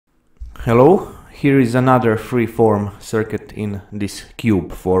Hello, here is another free-form circuit in this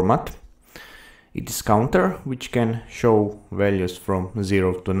cube format. It is counter, which can show values from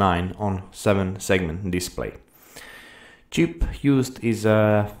 0 to 9 on 7-segment display. Chip used is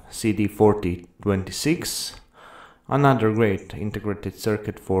a CD4026, another great integrated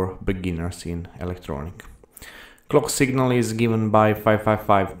circuit for beginners in electronic. Clock signal is given by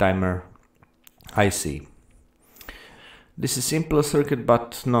 555 timer IC. This is simple circuit,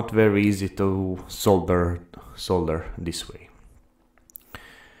 but not very easy to solder this way.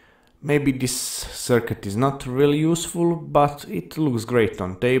 Maybe this circuit is not really useful, but it looks great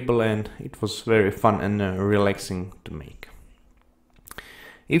on table and it was very fun and relaxing to make.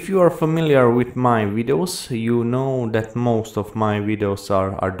 If you are familiar with my videos, you know that most of my videos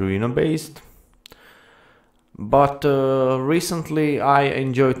are Arduino based. But recently I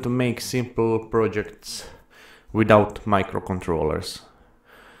enjoyed to make simple projects without microcontrollers,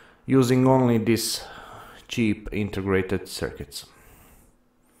 using only these cheap integrated circuits.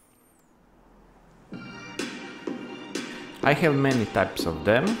 I have many types of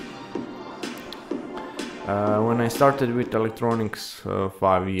them. When I started with electronics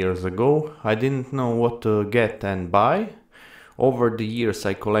 5 years ago, I didn't know what to get and buy. Over the years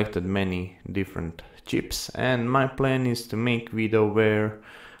I collected many different chips, and my plan is to make video where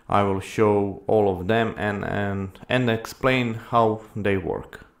I will show all of them and explain how they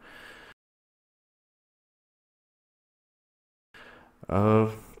work.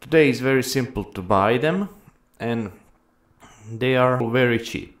 Today is very simple to buy them, and they are very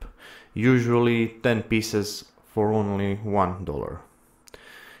cheap, usually 10 pieces for only $1.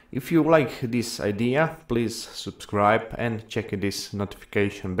 If you like this idea, please subscribe and check this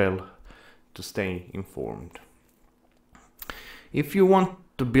notification bell to stay informed. If you want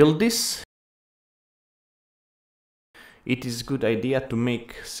to build this, it is a good idea to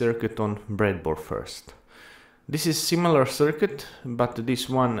make circuit on breadboard first. This is similar circuit, but this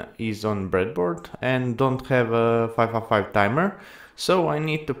one is on breadboard and don't have a 555 timer, so I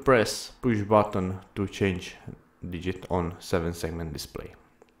need to press push button to change digit on 7-segment display.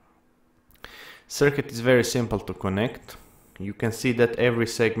 Circuit is very simple to connect. You can see that every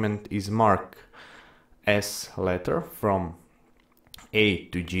segment is marked S letter from A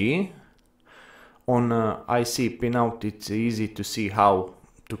to G. On IC pinout it's easy to see how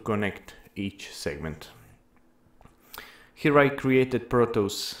to connect each segment. Here I created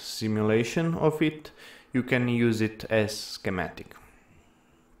Protos simulation of it. You can use it as schematic.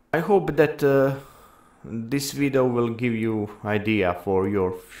 I hope that this video will give you idea for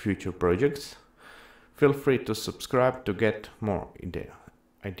your future projects. Feel free to subscribe to get more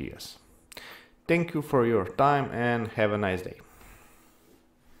ideas. Thank you for your time and have a nice day.